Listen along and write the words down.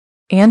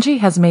Angie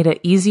has made it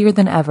easier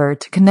than ever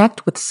to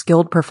connect with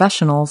skilled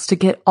professionals to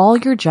get all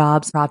your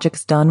jobs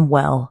projects done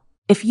well.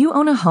 If you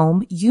own a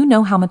home, you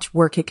know how much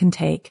work it can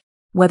take,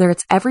 whether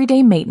it's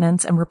everyday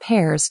maintenance and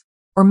repairs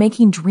or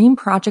making dream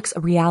projects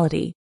a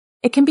reality.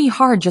 It can be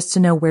hard just to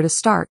know where to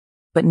start,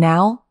 but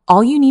now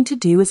all you need to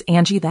do is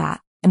Angie that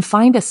and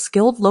find a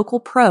skilled local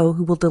pro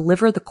who will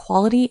deliver the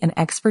quality and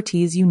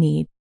expertise you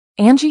need.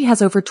 Angie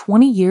has over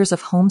 20 years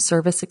of home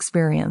service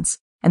experience,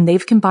 and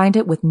they've combined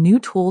it with new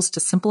tools to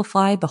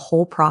simplify the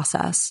whole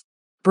process.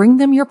 Bring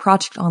them your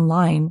project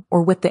online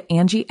or with the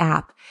Angie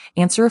app,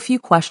 answer a few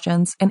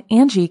questions, and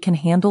Angie can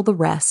handle the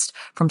rest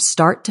from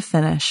start to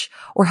finish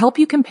or help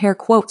you compare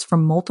quotes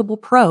from multiple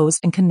pros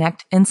and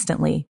connect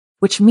instantly,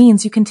 which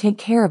means you can take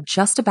care of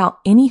just about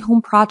any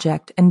home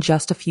project in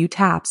just a few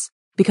taps.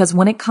 Because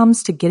when it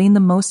comes to getting the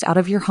most out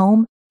of your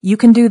home, you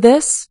can do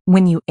this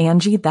when you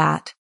Angie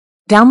that.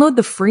 Download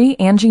the free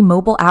Angie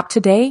mobile app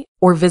today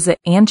or visit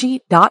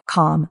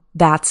Angie.com.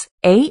 That's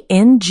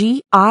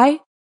ANGI.com.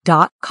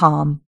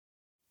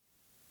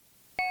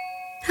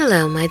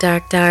 Hello, my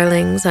dark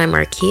darlings. I'm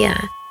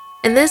Arkia,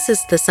 and this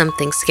is the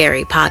Something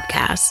Scary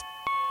podcast.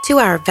 To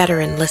our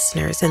veteran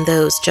listeners and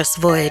those just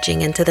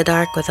voyaging into the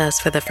dark with us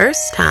for the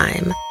first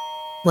time,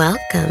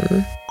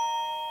 welcome.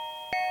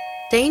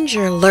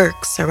 Danger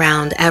lurks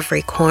around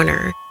every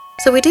corner,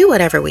 so we do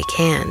whatever we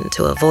can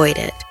to avoid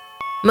it.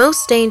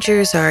 Most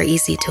dangers are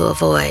easy to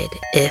avoid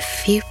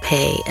if you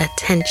pay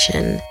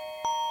attention.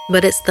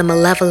 But it's the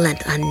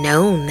malevolent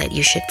unknown that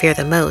you should fear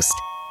the most,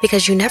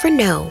 because you never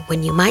know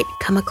when you might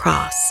come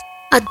across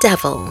a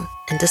devil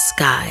in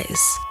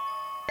disguise.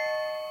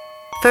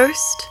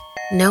 First,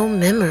 no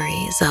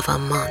memories of a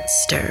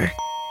monster,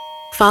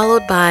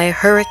 followed by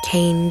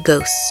hurricane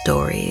ghost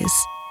stories.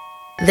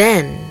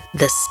 Then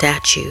the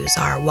statues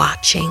are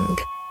watching.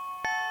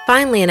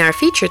 Finally, in our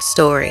featured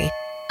story,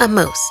 a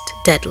most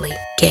deadly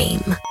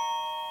game.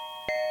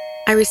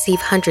 I receive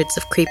hundreds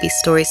of creepy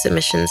story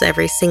submissions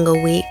every single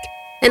week,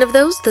 and of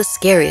those, the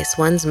scariest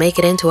ones make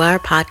it into our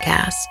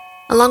podcast,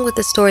 along with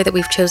the story that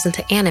we've chosen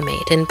to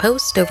animate and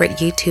post over at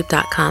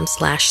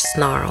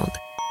youtube.com/snarled.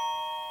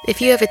 If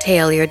you have a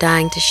tale you're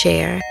dying to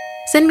share,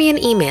 send me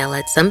an email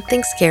at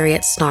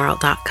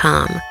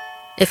somethingscary@snarled.com.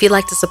 If you'd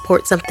like to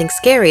support Something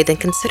Scary, then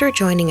consider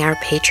joining our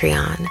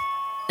Patreon.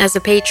 As a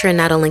patron,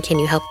 not only can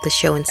you help the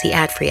show and see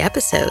ad-free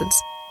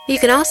episodes, but you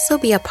can also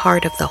be a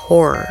part of the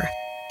horror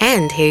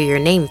and hear your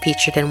name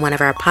featured in one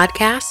of our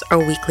podcasts or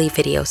weekly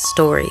video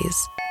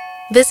stories.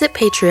 Visit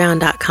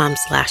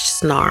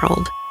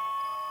patreon.com/snarled.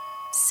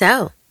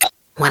 So,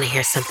 want to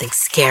hear something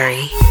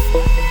scary?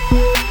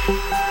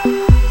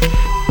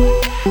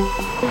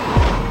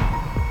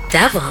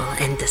 Devil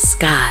in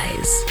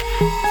disguise.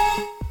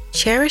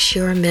 Cherish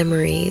your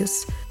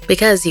memories,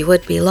 because you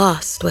would be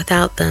lost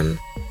without them.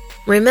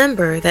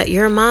 Remember that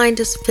your mind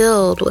is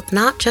filled with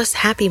not just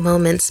happy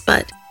moments,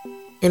 but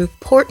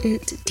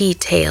important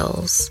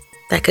details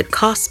that could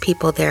cost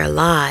people their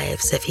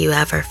lives if you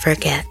ever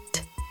forget.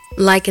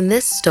 Like in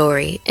this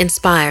story,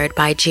 inspired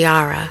by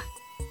Giara.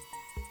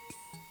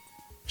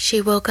 She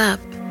woke up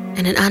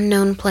in an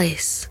unknown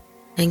place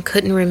and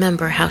couldn't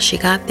remember how she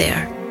got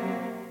there.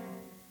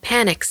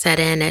 Panic set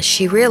in as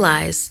she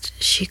realized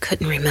she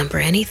couldn't remember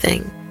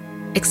anything,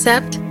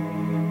 except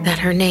that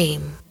her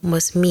name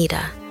was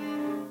Mita.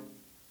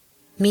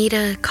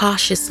 Mita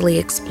cautiously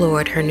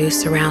explored her new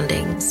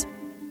surroundings.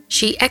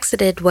 She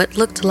exited what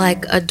looked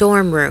like a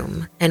dorm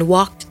room and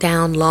walked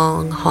down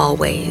long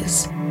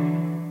hallways.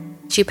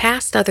 She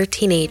passed other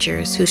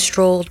teenagers who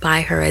strolled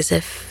by her as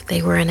if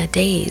they were in a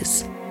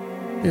daze.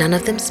 None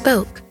of them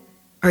spoke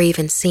or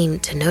even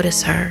seemed to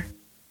notice her.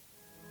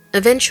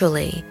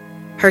 Eventually,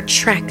 her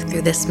trek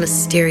through this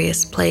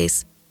mysterious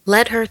place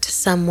led her to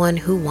someone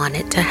who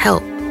wanted to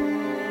help.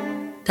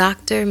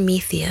 Dr.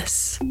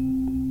 Methius.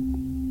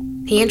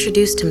 He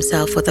introduced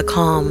himself with a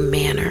calm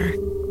manner,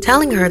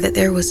 telling her that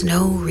there was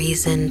no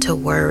reason to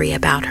worry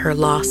about her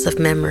loss of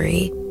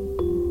memory.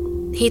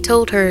 He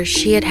told her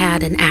she had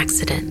had an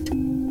accident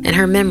and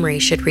her memory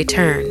should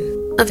return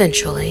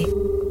eventually.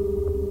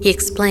 He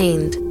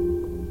explained,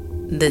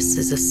 "This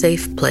is a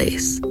safe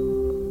place.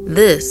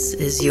 This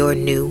is your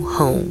new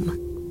home."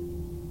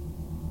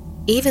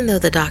 Even though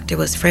the doctor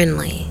was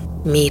friendly,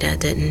 Mita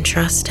didn't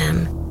trust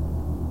him.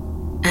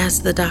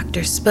 As the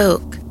doctor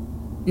spoke,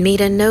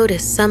 Mita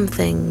noticed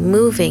something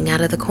moving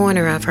out of the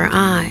corner of her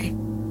eye.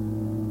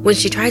 When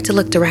she tried to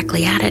look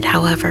directly at it,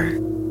 however,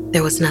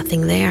 there was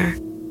nothing there.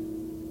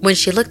 When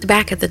she looked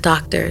back at the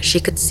doctor, she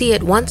could see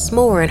it once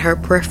more in her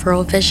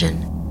peripheral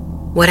vision.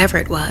 Whatever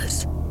it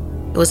was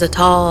a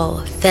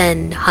tall,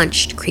 thin,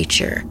 hunched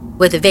creature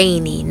with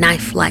veiny,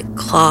 knife-like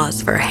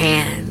claws for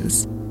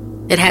hands.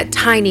 It had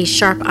tiny,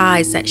 sharp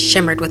eyes that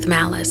shimmered with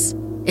malice.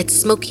 Its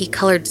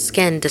smoky-colored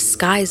skin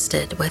disguised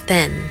it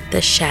within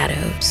the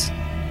shadows.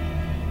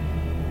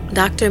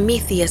 Dr.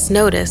 Methius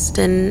noticed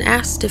and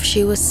asked if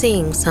she was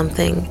seeing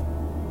something.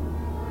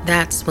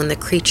 That's when the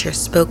creature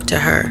spoke to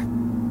her.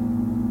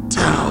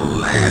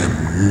 "Tell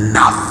him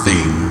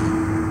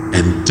nothing,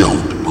 and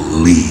don't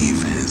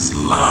believe his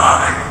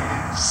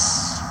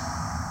lies."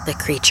 the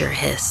creature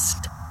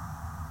hissed.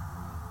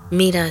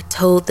 Mita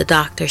told the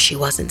doctor she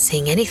wasn't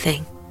seeing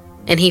anything,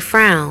 and he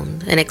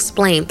frowned and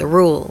explained the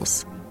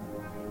rules.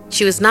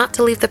 She was not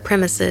to leave the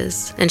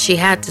premises, and she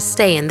had to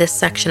stay in this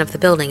section of the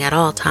building at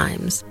all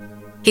times.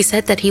 He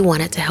said that he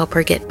wanted to help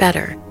her get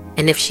better,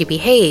 and if she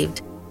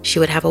behaved, she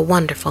would have a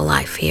wonderful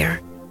life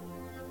here.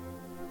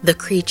 The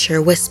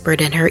creature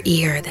whispered in her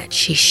ear that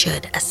she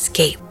should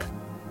escape.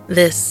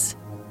 This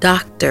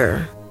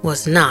doctor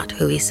was not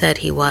who he said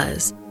he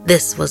was.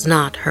 This was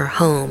not her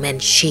home,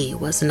 and she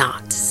was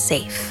not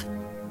safe.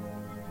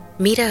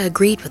 Mita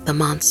agreed with the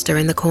monster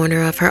in the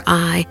corner of her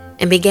eye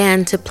and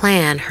began to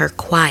plan her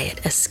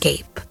quiet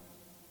escape.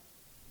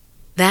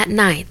 That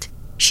night,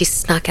 she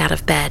snuck out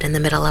of bed in the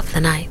middle of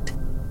the night.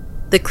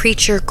 The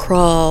creature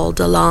crawled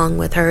along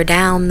with her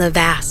down the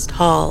vast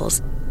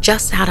halls,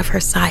 just out of her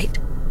sight,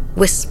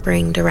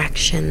 whispering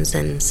directions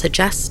and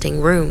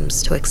suggesting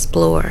rooms to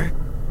explore.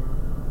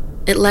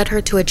 It led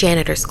her to a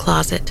janitor's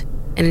closet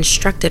and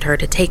instructed her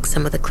to take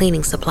some of the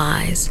cleaning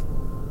supplies.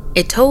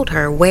 It told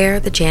her where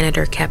the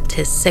janitor kept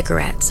his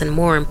cigarettes and,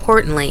 more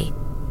importantly,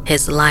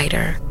 his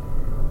lighter.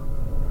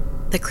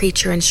 The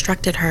creature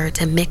instructed her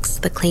to mix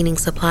the cleaning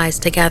supplies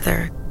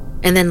together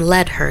and then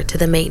led her to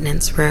the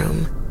maintenance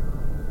room.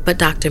 But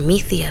Dr.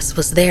 Methius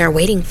was there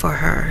waiting for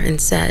her and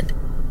said,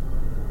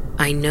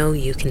 "I know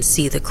you can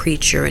see the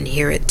creature and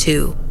hear it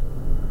too.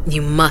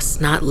 You must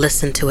not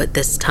listen to it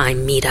this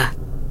time, Mita."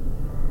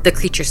 The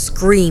creature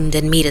screamed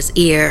in Mita's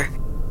ear,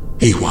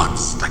 He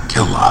wants to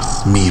kill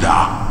us,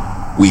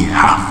 Mita. We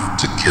have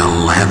to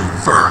kill him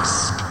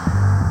first.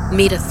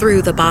 Mita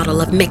threw the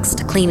bottle of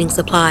mixed cleaning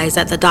supplies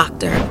at the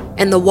doctor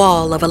and the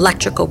wall of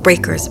electrical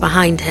breakers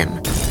behind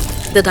him.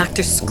 The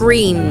doctor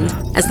screamed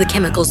as the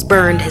chemicals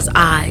burned his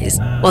eyes,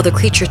 while the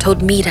creature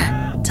told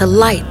Mita to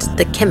light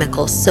the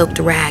chemical-soaked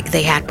rag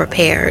they had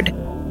prepared.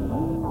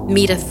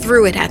 Mita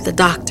threw it at the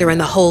doctor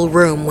and the whole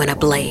room went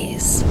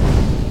ablaze.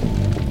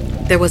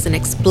 There was an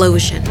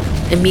explosion,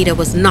 and Mita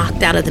was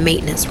knocked out of the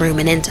maintenance room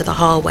and into the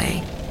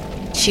hallway.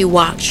 She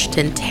watched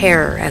in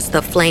terror as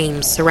the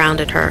flames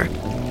surrounded her.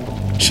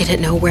 She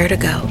didn't know where to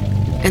go,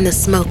 and the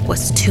smoke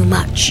was too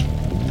much.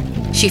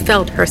 She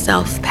felt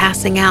herself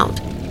passing out,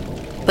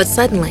 but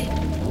suddenly,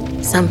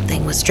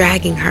 something was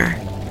dragging her.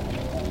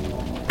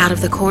 Out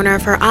of the corner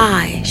of her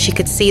eye, she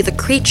could see the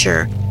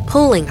creature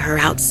pulling her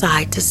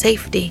outside to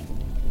safety.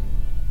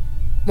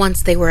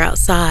 Once they were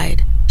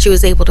outside, she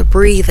was able to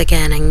breathe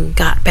again and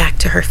got back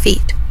to her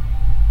feet.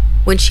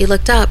 When she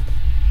looked up,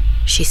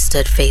 she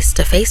stood face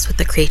to face with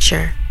the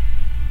creature.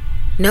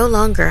 No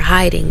longer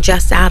hiding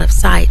just out of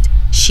sight,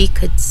 she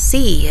could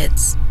see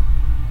its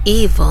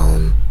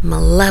evil,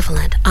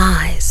 malevolent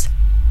eyes.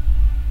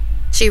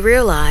 She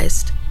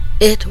realized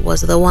it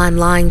was the one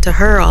lying to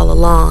her all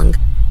along,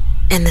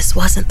 and this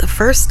wasn't the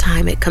first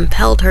time it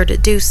compelled her to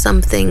do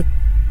something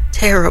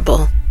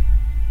terrible.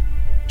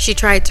 She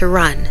tried to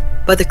run,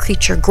 but the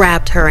creature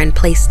grabbed her and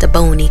placed a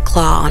bony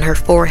claw on her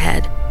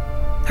forehead.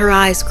 Her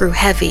eyes grew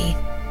heavy,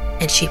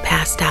 and she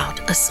passed out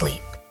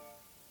asleep.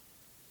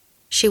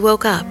 She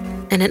woke up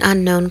in an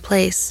unknown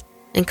place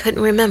and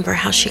couldn't remember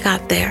how she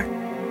got there.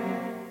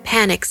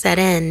 Panic set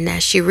in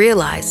as she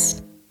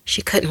realized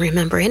she couldn't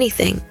remember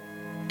anything,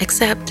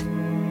 except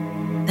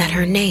that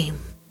her name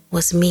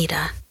was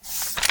Mita.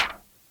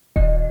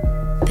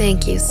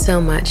 Thank you so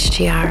much,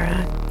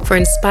 Chiara, for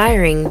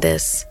inspiring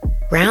this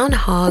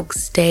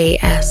Groundhog's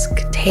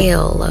Day-esque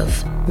tale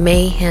of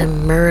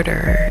mayhem,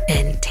 murder,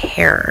 and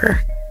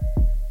terror.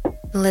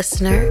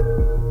 Listener,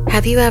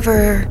 have you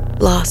ever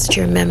lost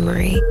your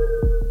memory?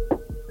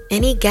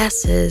 Any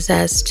guesses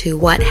as to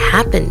what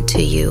happened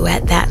to you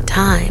at that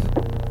time?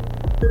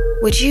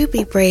 Would you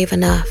be brave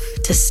enough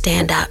to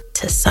stand up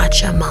to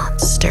such a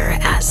monster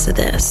as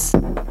this?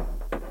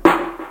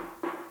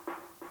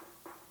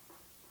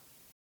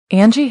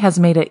 Angie has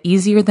made it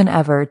easier than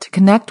ever to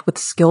connect with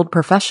skilled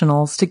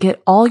professionals to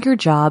get all your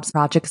jobs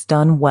projects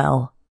done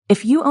well.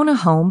 If you own a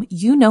home,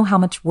 you know how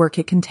much work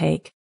it can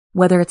take,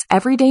 whether it's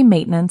everyday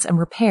maintenance and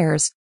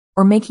repairs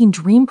or making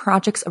dream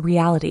projects a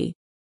reality.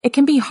 It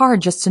can be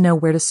hard just to know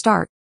where to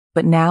start,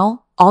 but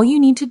now all you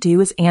need to do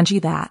is Angie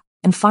that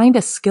and find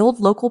a skilled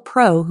local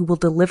pro who will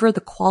deliver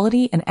the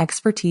quality and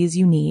expertise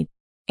you need.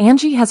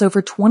 Angie has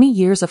over 20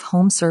 years of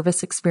home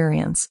service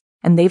experience,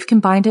 and they've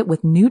combined it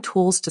with new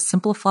tools to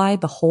simplify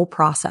the whole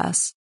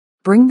process.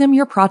 Bring them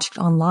your project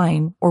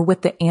online or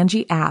with the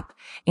Angie app,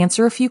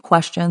 answer a few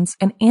questions,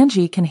 and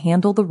Angie can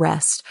handle the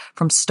rest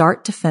from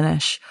start to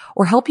finish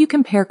or help you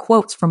compare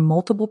quotes from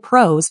multiple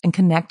pros and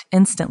connect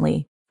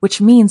instantly,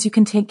 which means you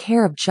can take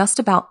care of just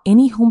about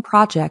any home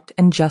project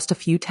in just a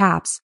few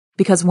taps.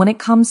 Because when it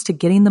comes to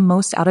getting the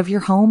most out of your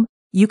home,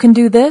 you can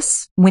do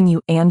this when you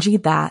Angie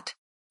that.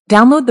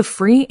 Download the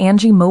free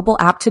Angie mobile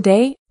app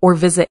today or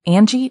visit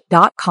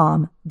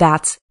Angie.com.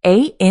 That's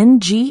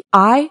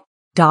ANGI.com.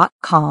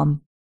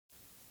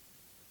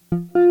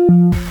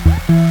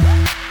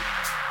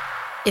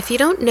 If you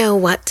don't know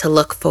what to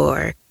look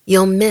for,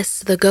 you'll miss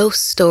the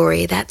ghost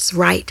story that's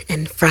right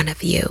in front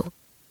of you.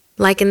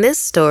 Like in this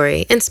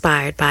story,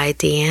 inspired by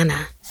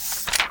Deanna.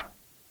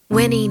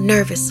 Winnie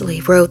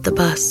nervously rode the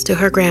bus to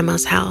her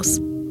grandma's house.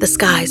 The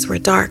skies were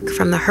dark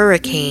from the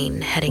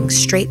hurricane heading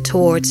straight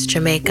towards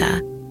Jamaica,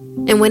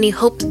 and Winnie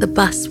hoped the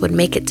bus would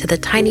make it to the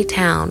tiny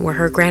town where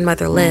her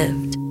grandmother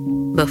lived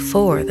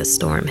before the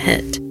storm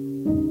hit.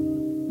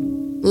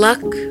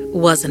 Luck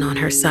wasn't on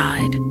her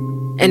side,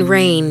 and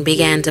rain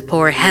began to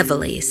pour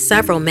heavily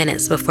several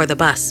minutes before the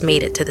bus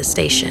made it to the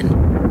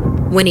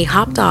station. Winnie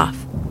hopped off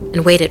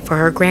and waited for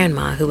her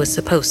grandma, who was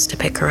supposed to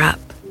pick her up.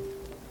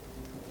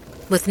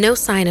 With no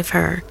sign of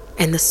her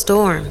and the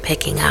storm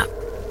picking up,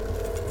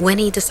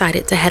 Winnie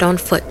decided to head on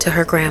foot to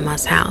her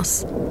grandma's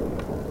house.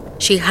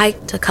 She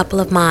hiked a couple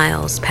of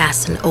miles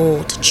past an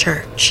old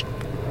church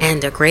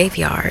and a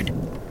graveyard,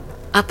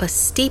 up a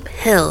steep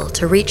hill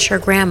to reach her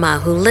grandma,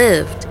 who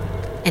lived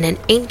in an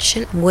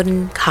ancient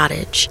wooden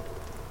cottage,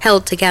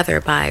 held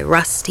together by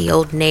rusty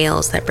old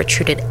nails that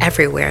protruded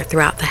everywhere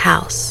throughout the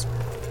house.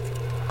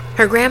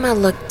 Her grandma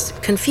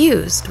looked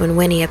confused when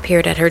Winnie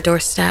appeared at her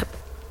doorstep,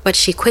 but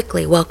she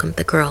quickly welcomed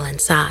the girl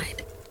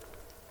inside.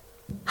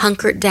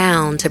 Hunkered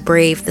down to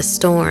brave the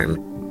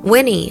storm,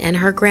 Winnie and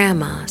her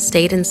grandma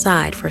stayed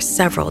inside for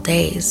several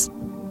days.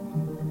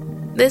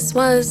 This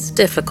was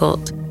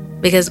difficult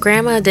because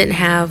Grandma didn't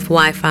have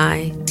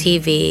Wi-Fi,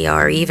 TV,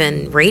 or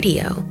even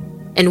radio,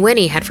 and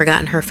Winnie had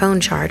forgotten her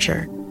phone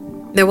charger.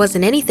 There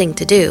wasn't anything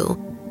to do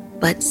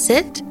but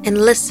sit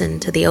and listen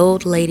to the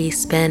old lady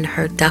spin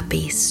her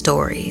duppy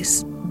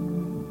stories.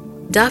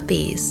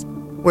 Duppies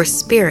were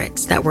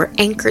spirits that were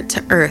anchored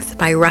to earth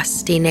by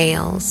rusty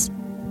nails.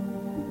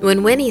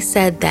 When Winnie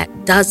said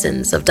that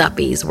dozens of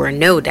duppies were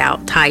no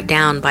doubt tied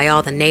down by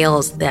all the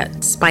nails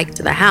that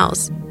spiked the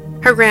house,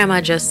 her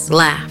grandma just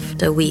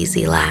laughed a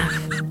wheezy laugh.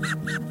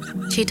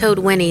 She told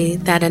Winnie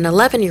that an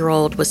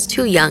 11-year-old was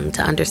too young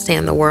to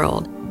understand the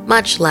world,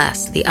 much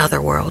less the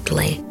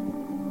otherworldly.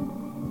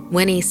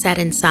 Winnie sat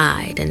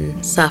inside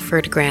and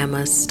suffered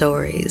Grandma's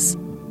stories.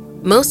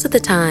 Most of the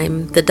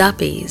time, the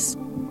duppies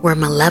were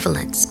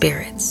malevolent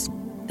spirits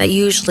that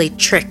usually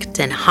tricked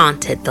and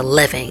haunted the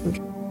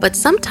living, but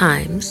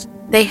sometimes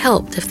they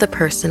helped if the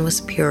person was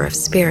pure of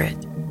spirit.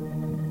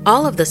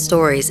 All of the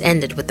stories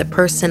ended with the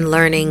person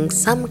learning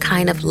some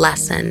kind of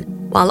lesson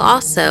while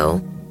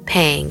also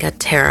paying a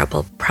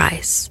terrible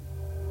price.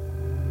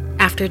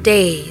 After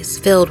days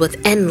filled with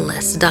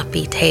endless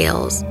duppy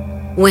tales,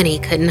 Winnie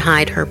couldn't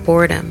hide her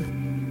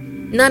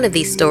boredom. None of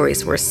these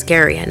stories were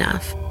scary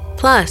enough.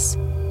 Plus,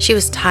 she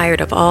was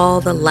tired of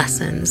all the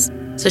lessons,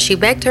 so she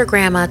begged her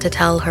grandma to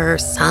tell her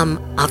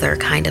some other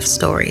kind of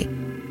story,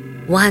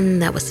 one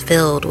that was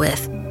filled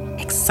with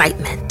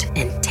excitement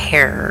and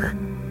terror.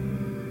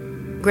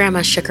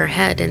 Grandma shook her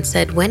head and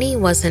said Winnie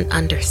wasn't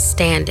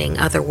understanding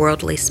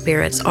otherworldly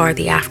spirits or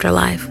the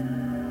afterlife.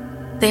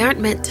 They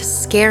aren't meant to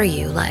scare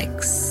you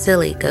like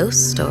silly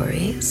ghost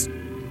stories.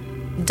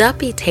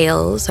 Duppy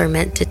tales are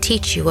meant to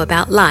teach you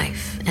about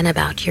life and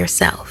about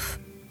yourself.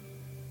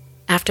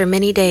 After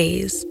many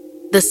days,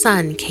 the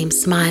sun came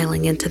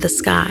smiling into the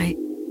sky.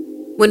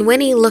 When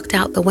Winnie looked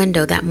out the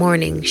window that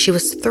morning, she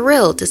was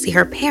thrilled to see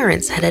her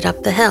parents headed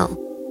up the hill.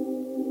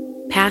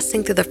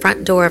 Passing through the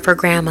front door of her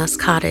grandma's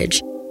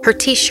cottage, her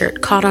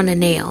t-shirt caught on a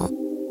nail,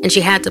 and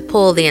she had to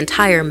pull the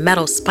entire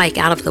metal spike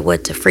out of the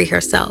wood to free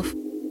herself.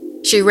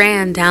 She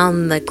ran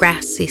down the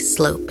grassy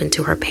slope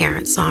into her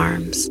parents'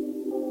 arms.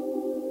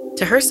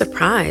 To her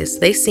surprise,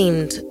 they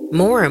seemed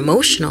more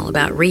emotional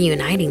about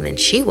reuniting than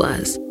she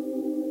was.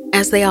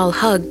 As they all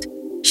hugged,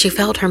 she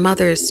felt her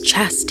mother's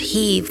chest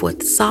heave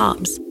with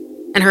sobs,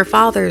 and her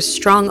father's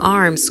strong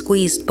arms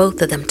squeezed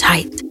both of them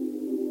tight.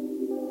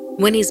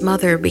 Winnie's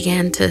mother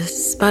began to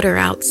sputter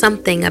out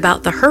something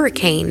about the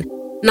hurricane,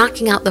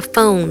 knocking out the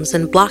phones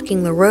and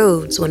blocking the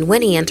roads when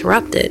Winnie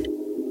interrupted.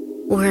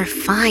 "We're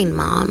fine,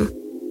 Mom.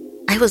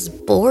 I was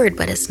bored,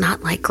 but it's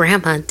not like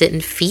Grandma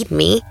didn't feed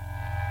me."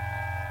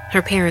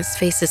 Her parents'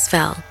 faces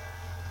fell.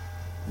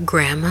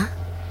 "Grandma?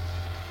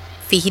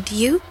 Feed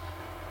you?"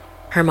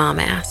 her mom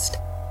asked.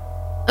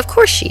 Of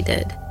course she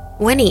did.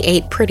 Winnie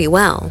ate pretty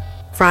well.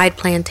 Fried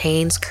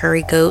plantains,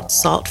 curry goat,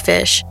 salt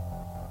fish.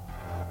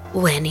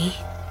 "Winnie,"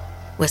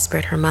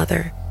 whispered her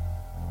mother,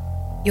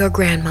 "your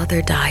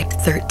grandmother died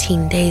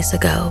 13 days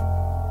ago.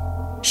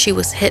 She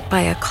was hit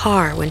by a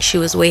car when she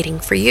was waiting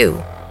for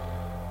you.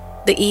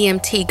 The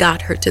EMT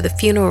got her to the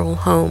funeral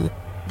home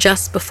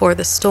just before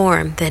the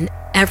storm, then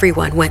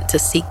everyone went to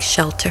seek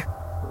shelter."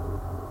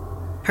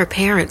 Her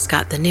parents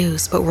got the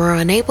news but were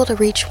unable to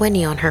reach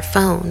Winnie on her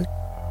phone.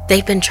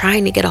 They'd been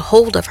trying to get a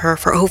hold of her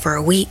for over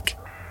a week.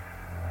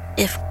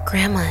 "If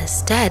Grandma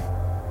is dead,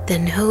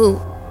 then who?"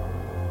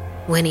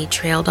 Winnie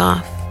trailed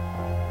off.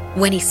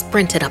 Winnie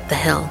sprinted up the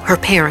hill, her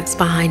parents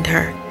behind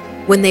her.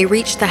 When they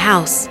reached the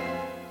house,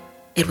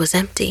 it was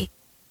empty.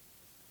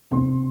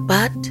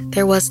 But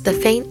there was the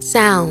faint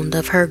sound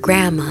of her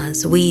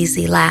grandma's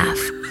wheezy laugh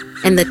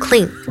and the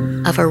clink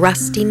of a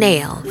rusty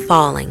nail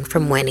falling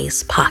from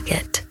Winnie's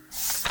pocket.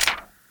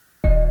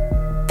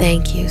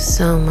 Thank you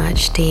so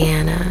much,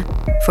 Deanna,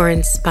 for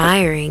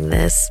inspiring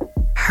this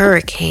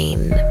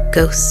hurricane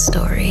ghost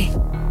story.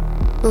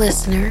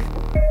 Listener,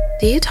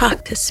 do you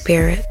talk to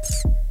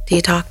spirits? Do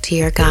you talk to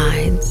your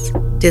guides?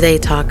 Do they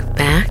talk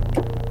back?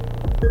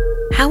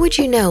 How would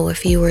you know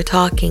if you were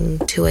talking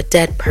to a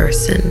dead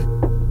person?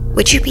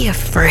 Would you be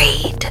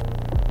afraid?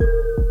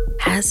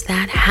 Has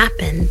that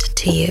happened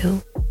to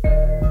you?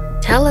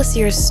 Tell us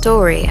your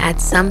story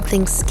at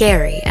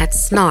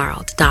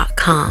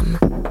somethingscary@snarled.com.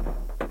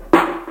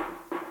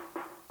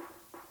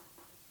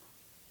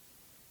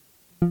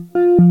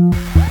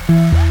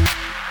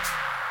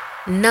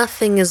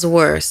 Nothing is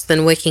worse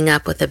than waking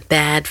up with a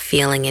bad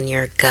feeling in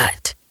your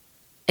gut.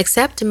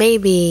 Except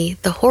maybe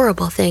the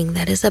horrible thing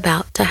that is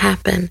about to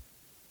happen.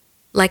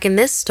 Like in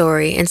this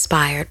story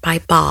inspired by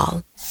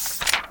Baal.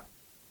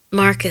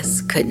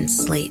 Marcus couldn't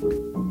sleep.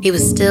 He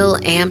was still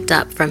amped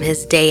up from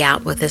his day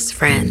out with his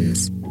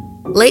friends.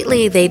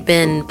 Lately, they'd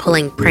been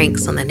pulling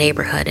pranks on the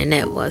neighborhood, and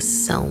it was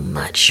so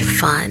much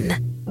fun.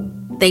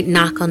 They'd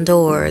knock on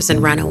doors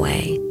and run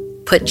away,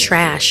 put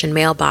trash in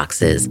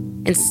mailboxes,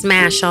 and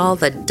smash all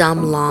the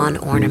dumb lawn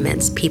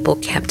ornaments people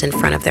kept in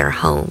front of their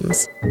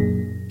homes.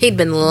 He'd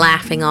been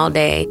laughing all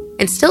day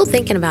and still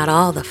thinking about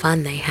all the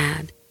fun they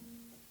had.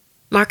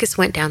 Marcus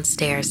went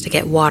downstairs to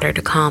get water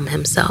to calm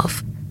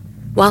himself.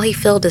 While he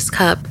filled his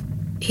cup,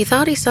 he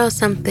thought he saw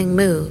something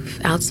move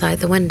outside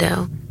the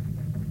window.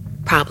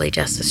 Probably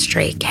just a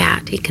stray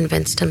cat, he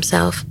convinced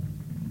himself.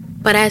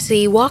 But as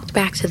he walked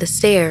back to the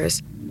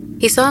stairs,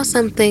 he saw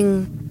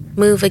something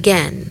move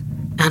again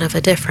out of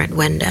a different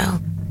window.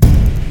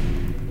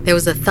 There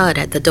was a thud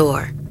at the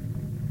door.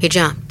 He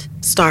jumped,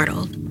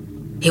 startled.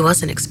 He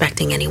wasn't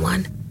expecting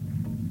anyone.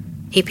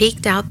 He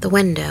peeked out the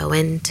window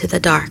into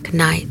the dark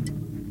night.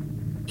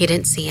 He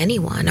didn't see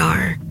anyone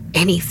or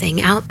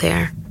anything out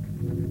there.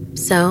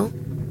 So,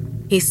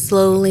 he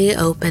slowly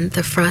opened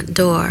the front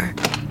door.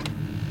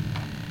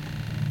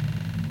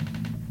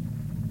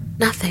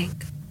 Nothing.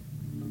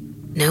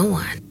 No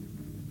one.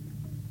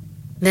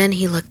 Then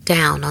he looked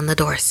down on the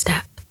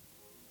doorstep.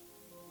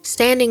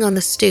 Standing on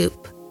the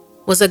stoop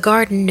was a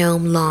garden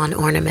gnome lawn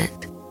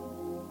ornament.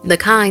 The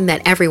kind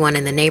that everyone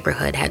in the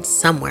neighborhood had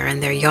somewhere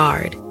in their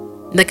yard.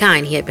 The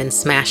kind he had been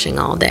smashing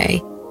all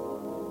day.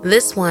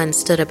 This one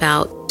stood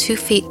about 2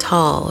 feet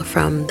tall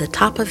from the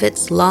top of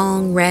its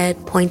long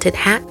red pointed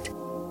hat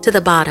to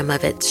the bottom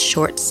of its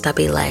short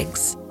stubby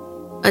legs.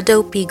 A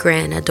dopey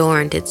grin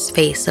adorned its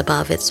face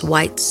above its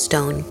white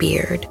stone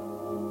beard.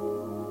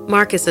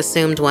 Marcus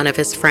assumed one of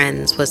his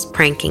friends was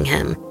pranking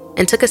him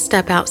and took a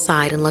step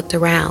outside and looked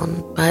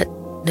around, but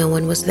no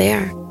one was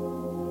there.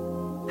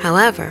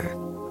 However,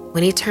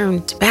 when he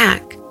turned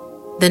back,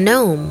 the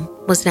gnome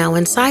was now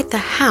inside the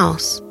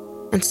house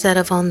instead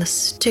of on the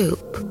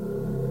stoop.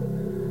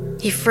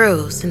 He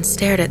froze and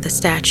stared at the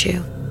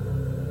statue,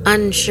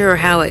 unsure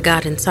how it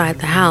got inside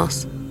the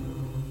house.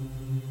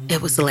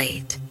 It was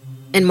late,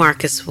 and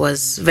Marcus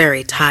was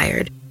very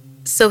tired,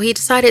 so he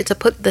decided to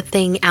put the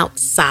thing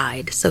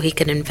outside so he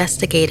could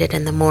investigate it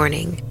in the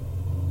morning.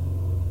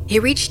 He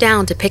reached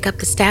down to pick up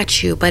the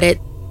statue, but it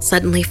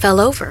suddenly fell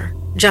over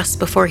just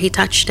before he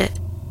touched it.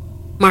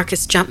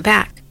 Marcus jumped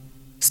back,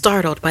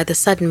 startled by the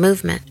sudden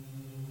movement.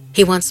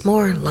 He once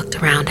more looked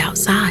around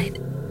outside.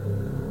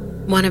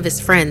 One of his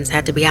friends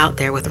had to be out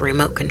there with a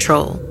remote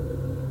control.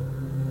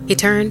 He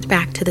turned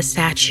back to the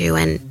statue,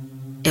 and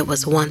it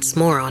was once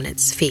more on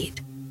its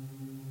feet.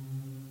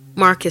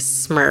 Marcus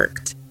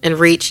smirked and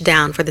reached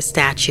down for the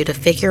statue to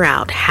figure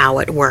out how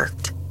it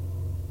worked.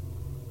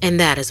 And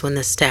that is when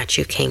the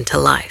statue came to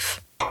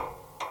life.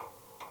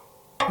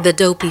 The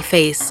dopey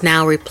face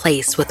now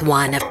replaced with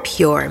one of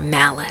pure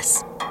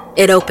malice.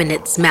 It opened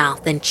its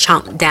mouth and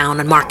chomped down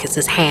on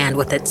Marcus's hand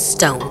with its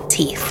stone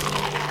teeth.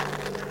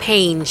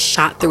 Pain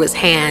shot through his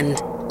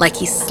hand like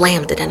he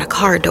slammed it in a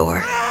car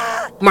door.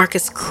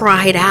 Marcus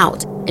cried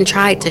out and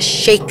tried to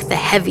shake the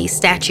heavy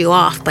statue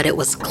off, but it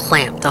was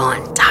clamped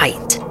on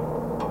tight.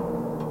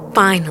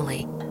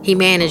 Finally, he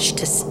managed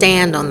to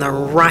stand on the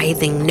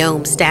writhing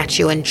gnome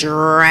statue and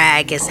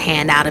drag his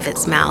hand out of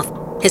its mouth.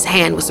 His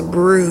hand was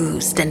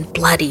bruised and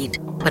bloodied,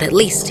 but at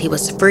least he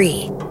was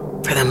free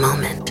for the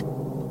moment.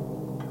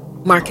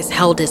 Marcus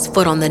held his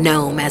foot on the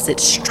gnome as it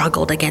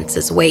struggled against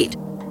his weight,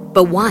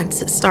 but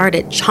once it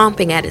started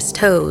chomping at his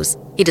toes,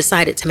 he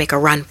decided to make a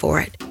run for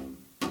it.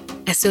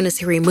 As soon as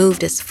he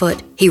removed his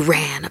foot, he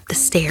ran up the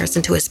stairs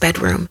into his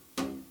bedroom.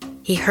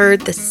 He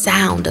heard the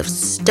sound of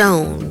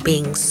stone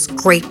being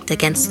scraped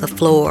against the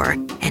floor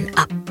and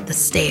up the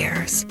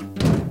stairs.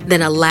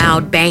 Then a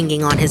loud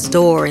banging on his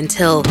door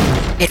until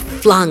it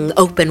flung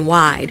open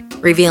wide,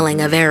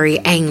 revealing a very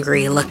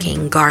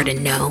angry-looking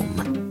garden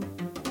gnome.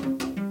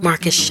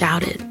 Marcus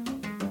shouted,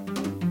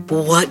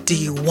 "What do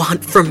you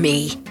want from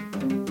me?"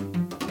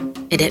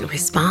 It didn't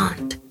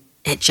respond.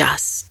 It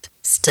just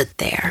stood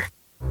there.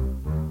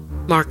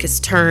 Marcus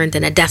turned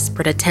in a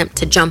desperate attempt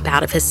to jump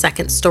out of his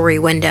second-story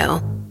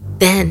window.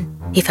 Then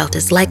he felt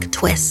his leg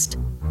twist.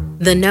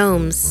 The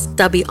gnome's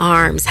stubby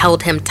arms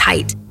held him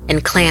tight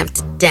and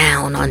clamped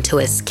down onto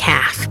his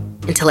calf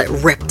until it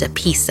ripped a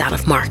piece out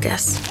of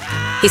Marcus.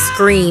 He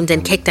screamed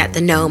and kicked at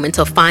the gnome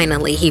until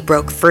finally he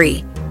broke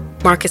free.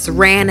 Marcus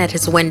ran at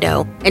his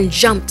window and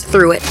jumped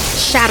through it,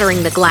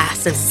 shattering the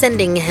glass and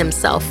sending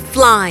himself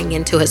flying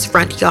into his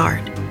front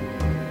yard.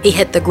 He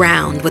hit the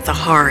ground with a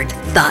hard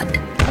thud.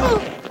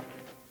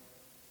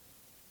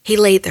 He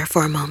laid there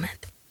for a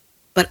moment,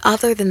 but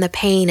other than the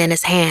pain in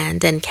his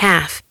hand and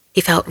calf,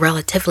 he felt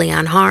relatively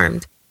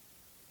unharmed.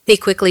 He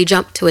quickly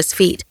jumped to his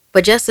feet,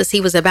 but just as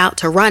he was about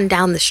to run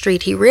down the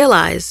street, he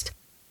realized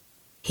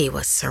he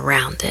was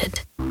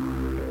surrounded.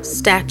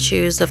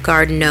 Statues of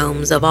garden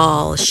gnomes of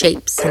all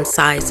shapes and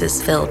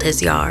sizes filled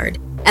his yard.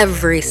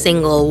 Every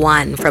single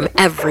one from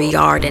every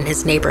yard in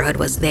his neighborhood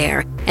was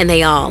there, and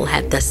they all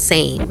had the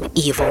same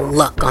evil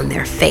look on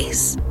their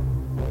face.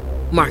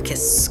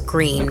 Marcus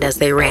screamed as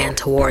they ran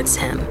towards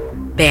him,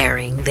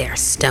 baring their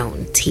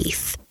stone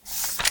teeth.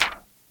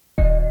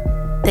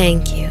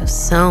 Thank you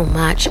so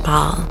much,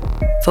 Paul,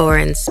 for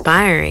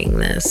inspiring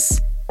this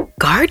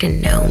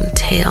garden gnome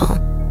tale.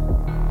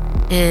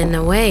 In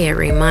a way, it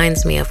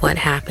reminds me of what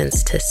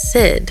happens to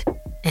Sid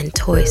in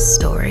Toy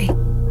Story.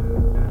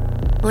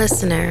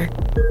 Listener,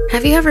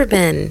 have you ever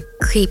been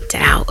creeped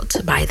out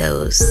by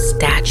those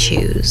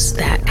statues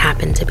that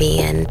happen to be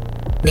in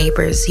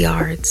neighbors'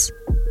 yards?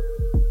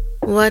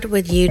 What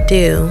would you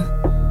do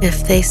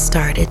if they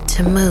started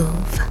to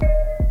move?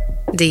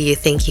 Do you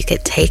think you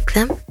could take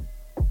them?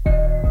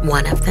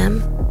 One of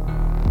them?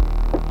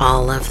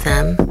 All of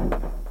them?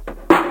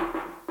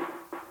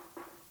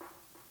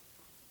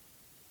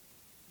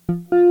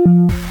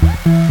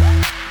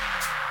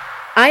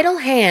 Idle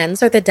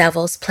hands are the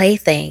devil's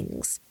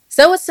playthings,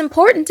 so it's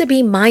important to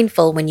be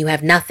mindful when you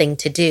have nothing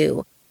to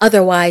do.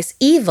 Otherwise,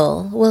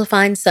 evil will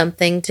find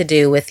something to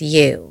do with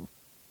you.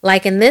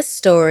 Like in this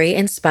story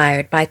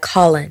inspired by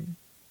Colin.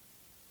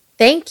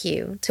 Thank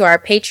you to our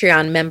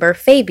Patreon member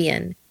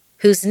Fabian,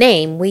 whose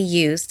name we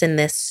used in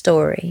this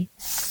story.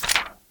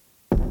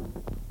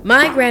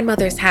 My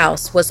grandmother's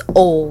house was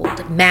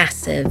old,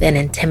 massive, and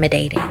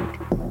intimidating.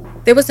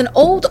 There was an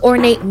old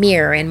ornate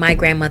mirror in my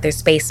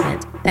grandmother's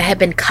basement that had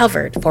been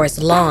covered for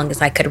as long as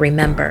I could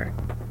remember.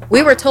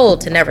 We were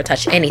told to never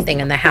touch anything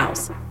in the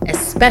house,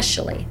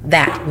 especially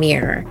that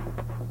mirror.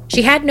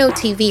 She had no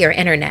TV or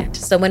internet,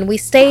 so when we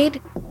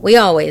stayed, we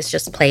always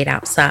just played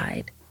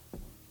outside.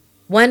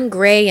 One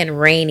gray and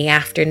rainy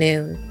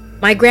afternoon,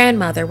 my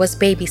grandmother was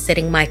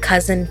babysitting my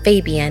cousin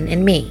Fabian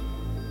and me.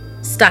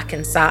 Stuck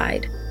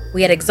inside,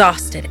 we had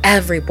exhausted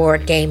every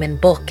board game and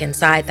book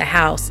inside the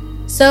house,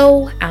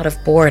 so out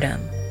of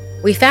boredom,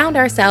 we found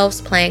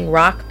ourselves playing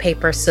rock,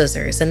 paper,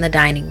 scissors in the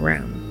dining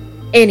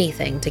room.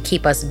 Anything to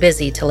keep us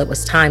busy till it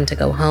was time to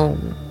go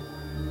home.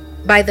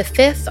 By the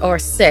 5th or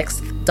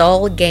 6th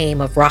dull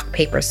game of rock,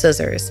 paper,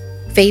 scissors,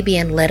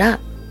 Fabian lit up.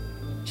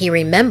 He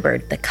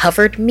remembered the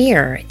covered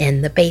mirror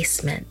in the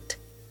basement.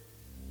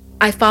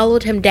 I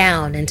followed him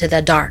down into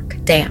the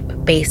dark,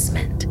 damp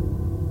basement.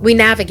 We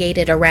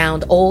navigated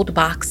around old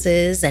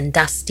boxes and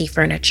dusty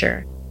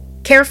furniture,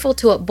 careful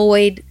to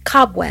avoid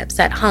cobwebs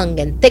that hung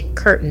in thick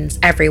curtains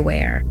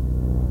everywhere.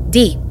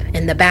 Deep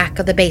in the back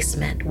of the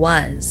basement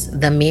was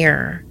the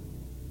mirror.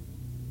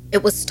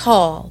 It was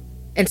tall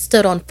and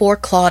stood on 4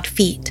 clawed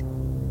feet.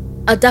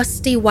 A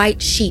dusty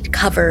white sheet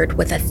covered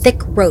with a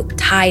thick rope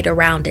tied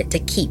around it to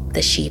keep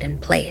the sheet in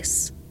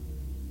place.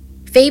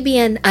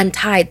 Fabian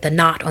untied the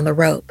knot on the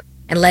rope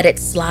and let it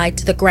slide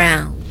to the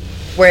ground,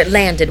 where it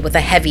landed with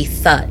a heavy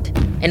thud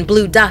and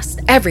blew dust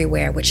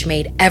everywhere, which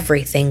made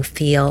everything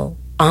feel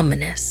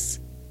ominous.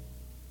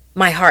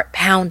 My heart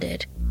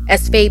pounded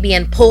as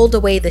Fabian pulled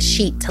away the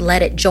sheet to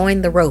let it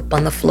join the rope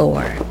on the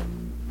floor.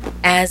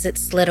 As it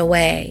slid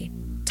away,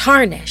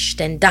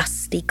 tarnished and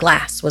dusty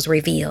glass was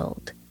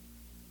revealed.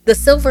 The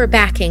silver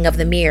backing of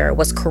the mirror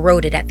was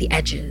corroded at the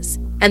edges,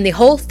 and the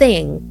whole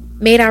thing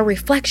made our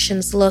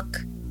reflections look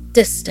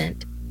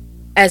distant,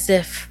 as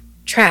if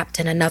trapped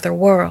in another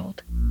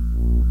world.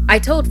 I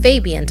told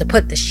Fabian to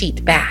put the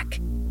sheet back,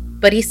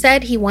 but he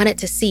said he wanted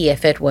to see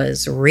if it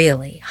was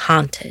really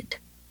haunted.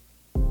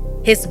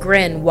 His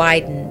grin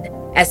widened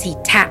as he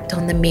tapped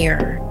on the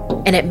mirror,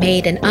 and it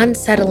made an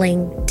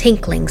unsettling,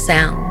 tinkling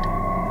sound.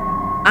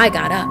 I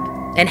got up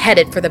and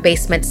headed for the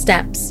basement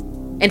steps,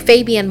 and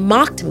Fabian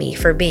mocked me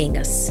for being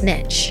a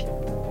snitch.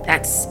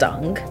 That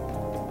stung.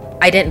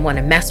 I didn't want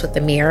to mess with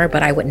the mirror,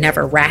 but I would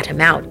never rat him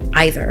out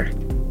either.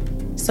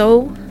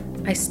 So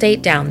I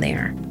stayed down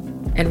there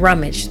and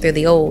rummaged through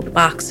the old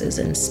boxes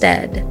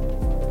instead.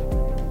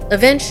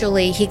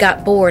 Eventually, he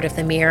got bored of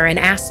the mirror and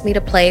asked me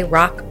to play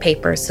rock,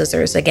 paper,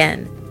 scissors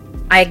again.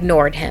 I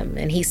ignored him,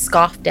 and he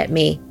scoffed at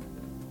me,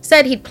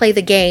 said he'd play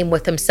the game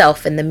with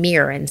himself in the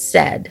mirror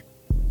instead.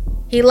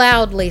 He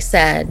loudly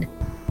said,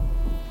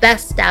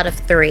 "Best out of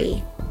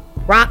 3.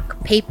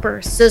 Rock,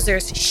 paper,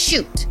 scissors,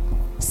 shoot!"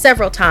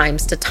 several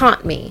times to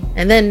taunt me,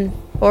 and then,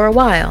 for a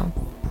while,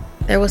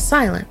 there was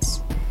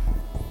silence.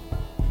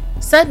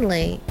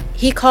 Suddenly,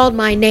 he called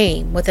my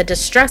name with a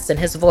distress in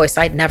his voice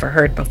I'd never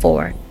heard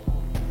before.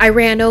 I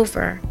ran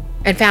over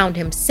and found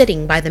him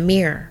sitting by the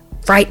mirror,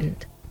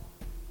 frightened.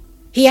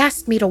 He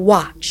asked me to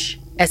watch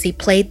as he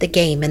played the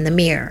game in the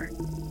mirror.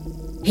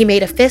 He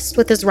made a fist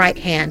with his right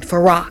hand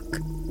for rock.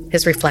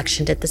 His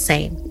reflection did the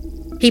same.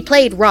 He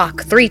played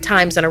rock 3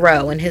 times in a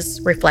row, and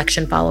his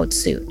reflection followed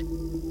suit.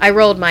 I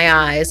rolled my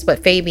eyes,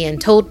 but Fabian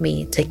told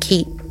me to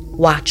keep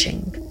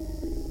watching.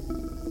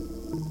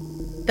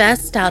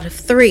 Best out of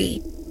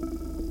 3.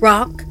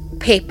 Rock,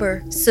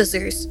 paper,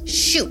 scissors,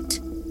 shoot.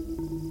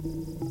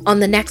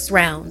 On the next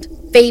round,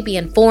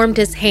 Fabian formed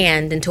his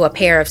hand into a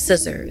pair of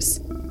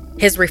scissors.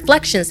 His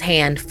reflection's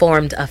hand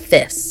formed a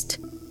fist.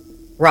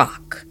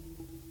 Rock.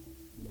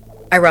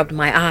 I rubbed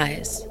my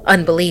eyes,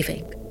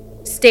 unbelieving,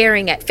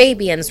 staring at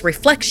Fabian's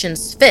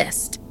reflection's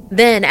fist,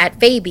 then at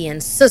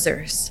Fabian's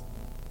scissors.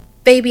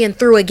 Fabian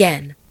threw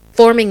again,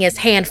 forming his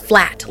hand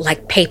flat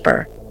like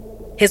paper.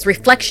 His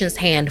reflection's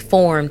hand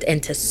formed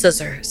into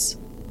scissors.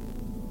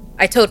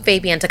 I told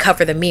Fabian to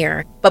cover the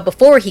mirror, but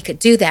before he could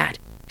do that,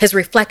 his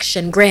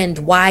reflection grinned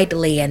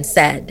widely and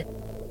said,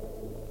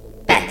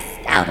 Best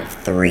out of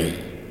 3.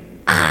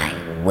 I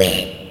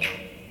win.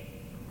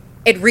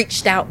 It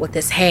reached out with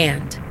his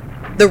hand.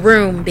 The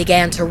room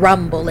began to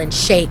rumble and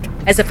shake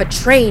as if a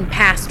train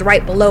passed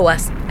right below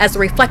us as the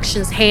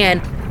reflection's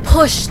hand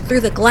pushed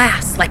through the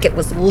glass like it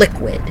was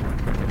liquid.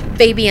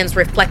 Fabian's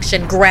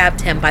reflection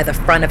grabbed him by the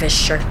front of his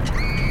shirt.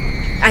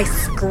 I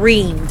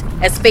screamed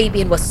as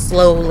Fabian was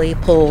slowly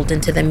pulled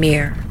into the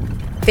mirror.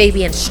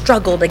 Fabian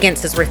struggled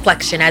against his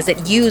reflection as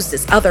it used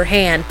his other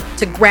hand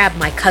to grab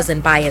my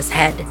cousin by his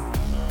head.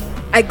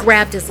 I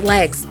grabbed his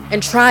legs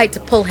and tried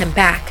to pull him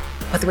back,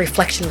 but the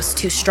reflection was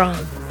too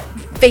strong.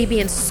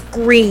 Fabian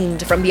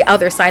screamed from the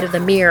other side of the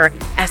mirror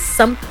as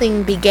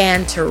something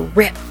began to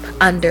rip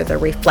under the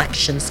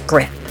reflection's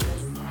grip.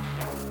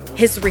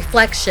 His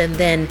reflection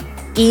then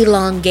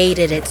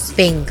elongated its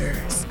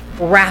fingers,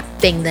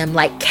 wrapping them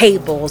like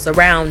cables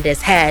around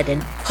his head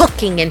and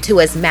hooking into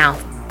his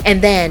mouth,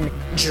 and then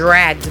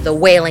dragged the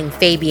wailing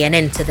Fabian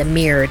into the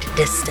mirrored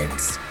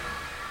distance.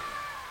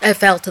 I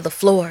fell to the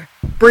floor,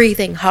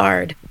 breathing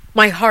hard,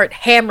 my heart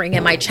hammering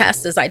in my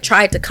chest as I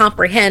tried to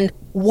comprehend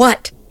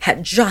what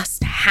had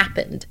just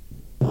happened.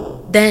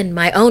 Then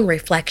my own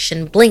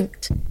reflection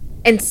blinked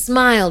and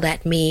smiled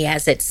at me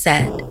as it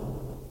said,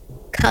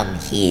 Come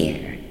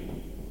here.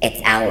 It's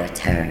our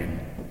turn.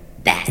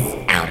 Best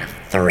out of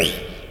 3.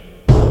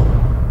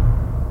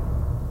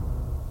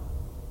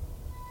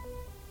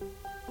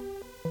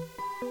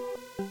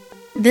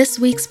 This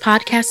week's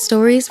podcast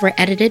stories were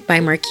edited by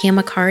Markia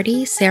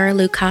McCarty, Sarah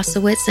Lou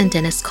Kosowitz, and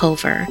Dennis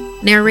Culver.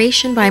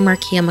 Narration by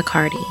Markia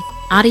McCarty.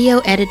 Audio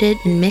edited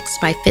and mixed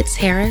by Fitz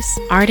Harris.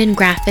 Art and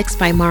graphics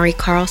by Mari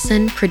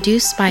Carlson.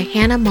 Produced by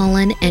Hannah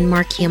Mullen and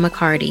Markia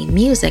McCarty.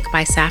 Music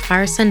by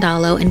Sapphire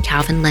Sandalo and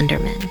Calvin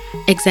Linderman.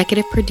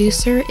 Executive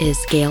producer is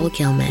Gail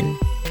Gilman.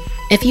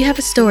 If you have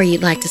a story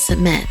you'd like to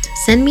submit,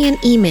 send me an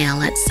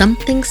email at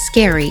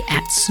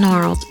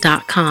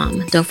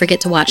somethingscary@snarled.com. Don't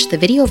forget to watch the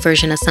video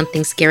version of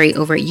Something Scary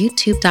over at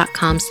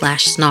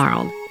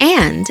youtube.com/snarled.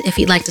 And if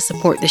you'd like to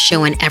support the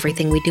show and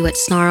everything we do at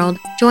Snarled,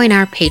 join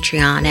our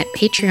Patreon at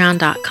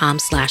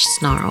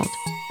patreon.com/snarled.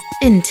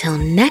 Until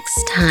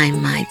next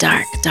time, my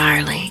dark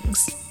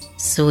darlings,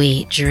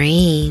 sweet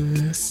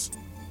dreams.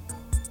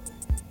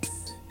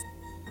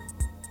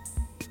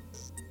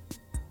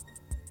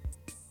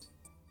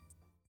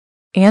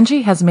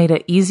 Angie has made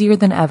it easier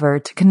than ever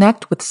to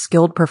connect with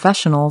skilled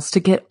professionals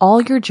to get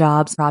all your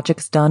jobs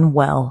projects done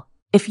well.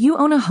 If you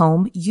own a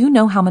home, you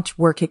know how much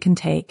work it can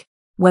take,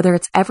 whether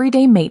it's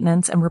everyday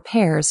maintenance and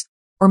repairs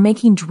or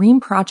making dream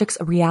projects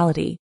a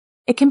reality.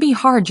 It can be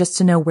hard just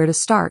to know where to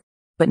start,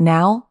 but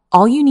now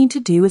all you need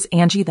to do is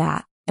Angie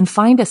that and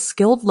find a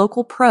skilled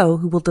local pro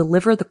who will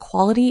deliver the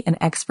quality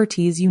and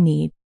expertise you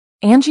need.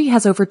 Angie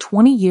has over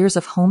 20 years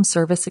of home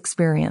service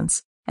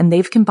experience, and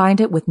they've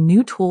combined it with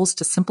new tools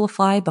to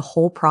simplify the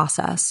whole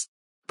process.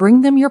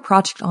 Bring them your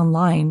project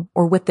online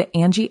or with the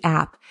Angie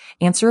app,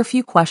 answer a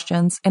few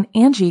questions, and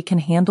Angie can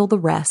handle the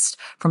rest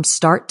from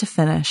start to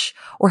finish,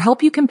 or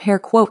help you compare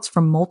quotes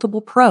from multiple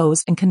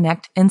pros and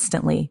connect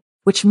instantly,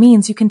 which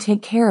means you can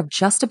take care of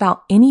just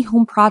about any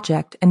home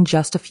project in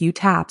just a few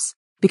taps.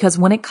 Because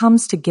when it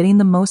comes to getting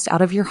the most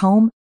out of your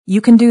home, you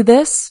can do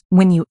this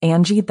when you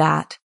Angie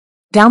that.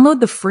 Download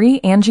the free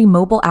Angie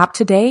mobile app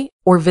today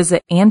or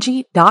visit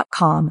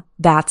Angie.com.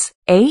 That's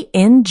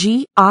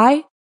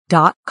ANGI.com.